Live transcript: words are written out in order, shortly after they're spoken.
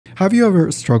Have you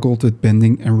ever struggled with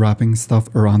bending and wrapping stuff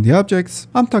around the objects?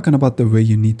 I'm talking about the way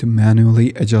you need to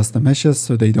manually adjust the meshes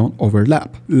so they don't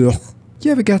overlap. Ugh.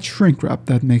 You ever got shrink wrap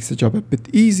that makes the job a bit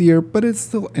easier, but it's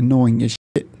still annoying as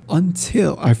shit?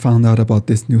 Until I found out about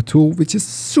this new tool, which is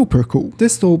super cool.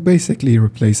 This tool basically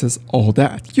replaces all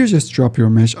that. You just drop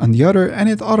your mesh on the other and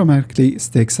it automatically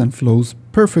sticks and flows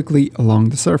perfectly along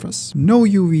the surface. No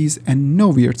UVs and no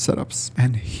weird setups.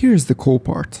 And here's the cool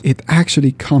part. It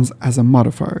actually comes as a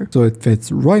modifier, so it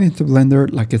fits right into Blender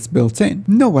like it's built in.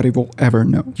 Nobody will ever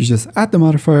know. You just add the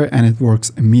modifier and it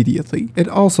works immediately. It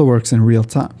also works in real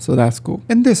time, so that's cool.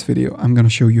 In this video, I'm gonna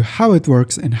show you how it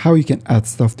works and how you can add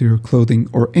stuff to your clothing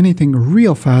or anything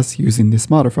real fast using this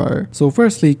modifier. So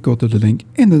firstly, go to the link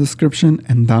in the description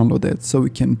and download it so we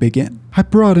can begin. I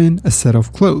brought in a set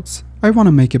of clothes. I want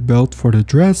to make a belt for the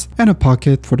dress and a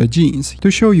pocket for the jeans to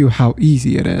show you how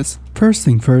easy it is. First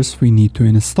thing first, we need to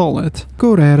install it.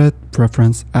 Go to Edit,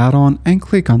 Preference, Add-on and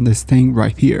click on this thing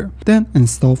right here. Then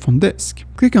Install from Disk.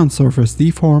 Click on Surface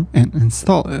Deform and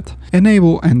install it.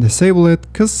 Enable and disable it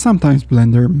because sometimes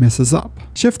Blender messes up.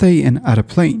 Shift A and add a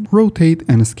plane. Rotate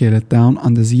and scale it down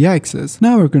on the Z-axis.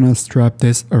 Now we're gonna strap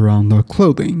this around our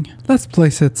clothing. Let's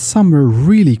place it somewhere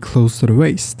really close to the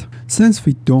waist. Since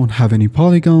we don't have any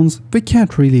polygons, we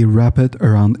can't really wrap it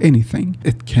around anything.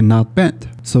 It cannot bend.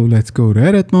 So let's go to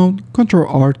Edit mode, Ctrl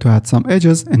R to add some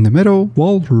edges in the middle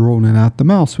while rolling out the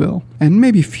mouse wheel, and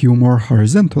maybe few more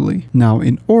horizontally. Now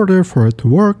in order for it to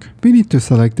work, we need to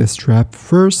select the strap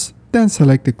first, then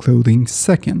select the clothing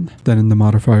second. Then in the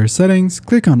modifier settings,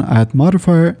 click on Add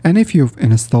Modifier, and if you've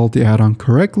installed the add-on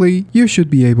correctly, you should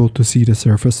be able to see the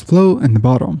surface flow in the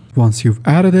bottom. Once you've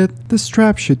added it, the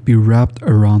strap should be wrapped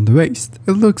around the waist.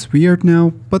 It looks weird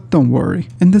now, but don't worry.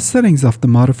 In the settings of the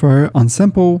modifier on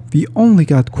Simple, we only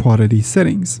got quality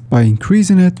settings. By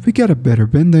increasing it, we get a better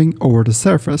bending over the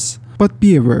surface. But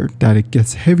be aware that it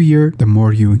gets heavier the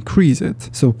more you increase it,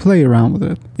 so play around with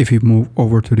it. If you move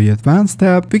over to the Advanced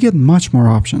tab, we get much more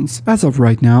options. As of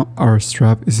right now, our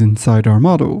strap is inside our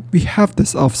model. We have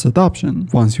this offset option.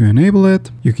 Once you enable it,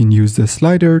 you can use the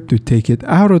slider to take it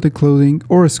out of the clothing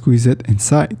or squeeze it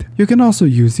inside. You can also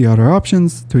use the other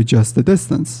options to adjust the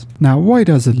distance. Now why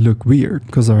does it look weird?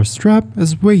 Because our strap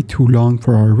is way too long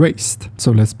for our waist. So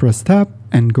let's press Tab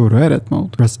and go to Edit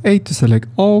mode. Press A to select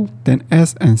all, then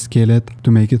S and scale it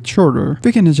to make it shorter.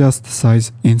 We can adjust the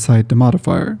size inside the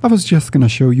modifier. I was just gonna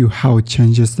show you how it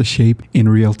changes the shape in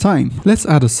real time. Let's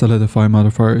add a solidify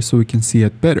modifier so we can see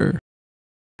it better.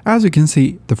 As you can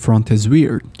see, the front is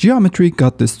weird. Geometry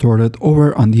got distorted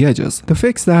over on the edges. To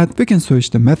fix that, we can switch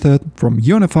the method from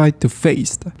unified to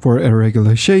phased. For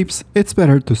irregular shapes, it's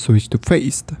better to switch to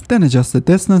phased. Then adjust the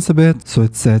distance a bit so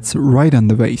it sets right on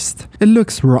the waist. It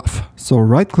looks rough, so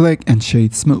right click and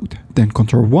shade smooth. Then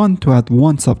Ctrl 1 to add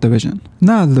one subdivision.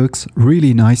 Now it looks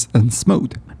really nice and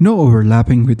smooth. No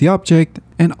overlapping with the object,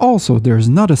 and also there's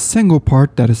not a single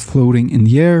part that is floating in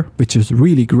the air, which is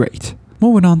really great.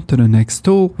 Moving on to the next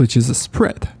tool, which is a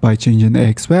spread. By changing the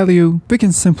X value, we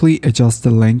can simply adjust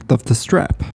the length of the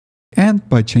strap. And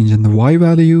by changing the Y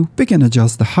value, we can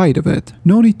adjust the height of it.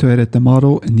 No need to edit the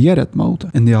model in the edit mode.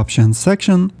 In the options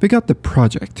section, we got the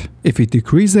project. If we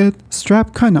decrease it,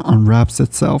 strap kinda unwraps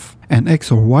itself. And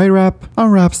X or Y wrap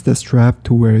unwraps the strap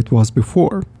to where it was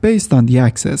before, based on the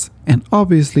axis, and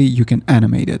obviously you can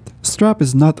animate it. Strap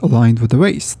is not aligned with the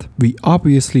waist. We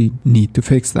obviously need to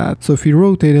fix that, so if we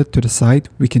rotate it to the side,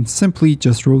 we can simply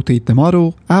just rotate the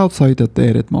model outside of the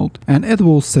edit mode, and it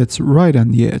will sit right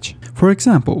on the edge. For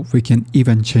example, we can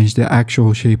even change the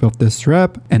actual shape of the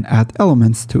strap and add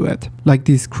elements to it, like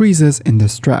these creases in the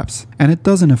straps, and it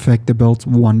doesn't affect the belt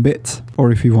one bit.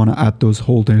 Or if we want to add those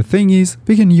holder thingies,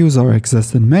 we can use our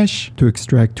existing mesh to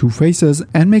extract two faces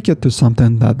and make it to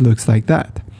something that looks like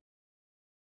that.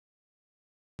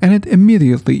 And it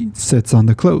immediately sits on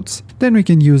the clothes. Then we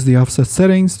can use the offset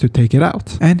settings to take it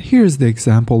out. And here's the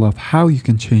example of how you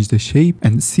can change the shape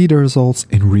and see the results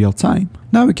in real time.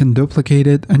 Now we can duplicate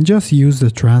it and just use the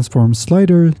transform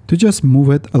slider to just move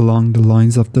it along the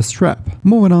lines of the strap.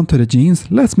 Moving on to the jeans,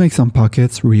 let's make some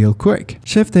pockets real quick.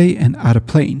 Shift A and add a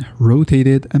plane, rotate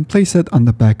it and place it on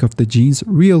the back of the jeans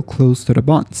real close to the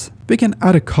buns. We can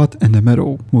add a cut in the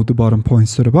middle, move the bottom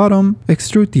points to the bottom,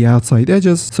 extrude the outside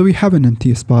edges so we have an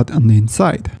empty spot on the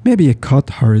inside. Maybe a cut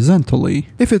horizontally.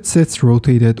 If it sits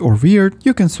rotated or weird,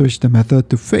 you can switch the method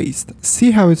to phased.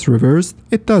 See how it's reversed?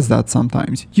 It does that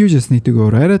sometimes. You just need to go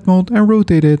to edit mode and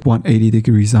rotate it 180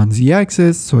 degrees on Z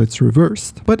axis so it's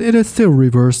reversed. But it is still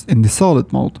reversed in the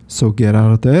solid mode, so get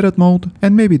out of the edit mode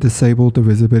and maybe disable the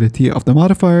visibility of the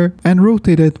modifier and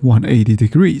rotate it 180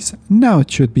 degrees. Now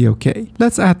it should be okay.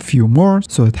 Let's add few few more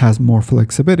so it has more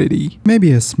flexibility,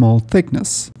 maybe a small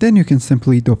thickness. Then you can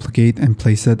simply duplicate and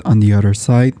place it on the other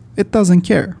side. It doesn't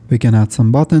care. We can add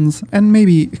some buttons and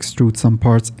maybe extrude some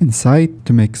parts inside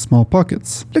to make small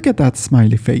pockets. Look at that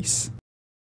smiley face.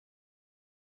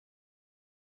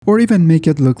 Or even make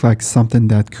it look like something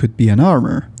that could be an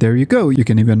armor. There you go, you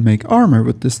can even make armor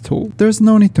with this tool. There's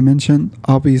no need to mention,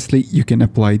 obviously you can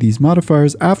apply these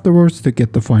modifiers afterwards to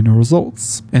get the final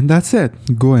results. And that's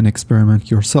it, go and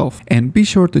experiment yourself. And be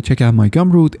sure to check out my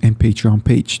Gumroad and Patreon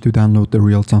page to download the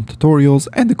real-time tutorials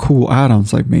and the cool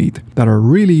add-ons I've made that are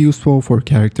really useful for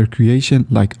character creation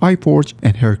like iForge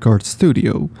and Haircard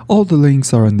Studio. All the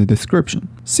links are in the description.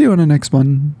 See you on the next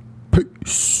one.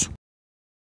 Peace.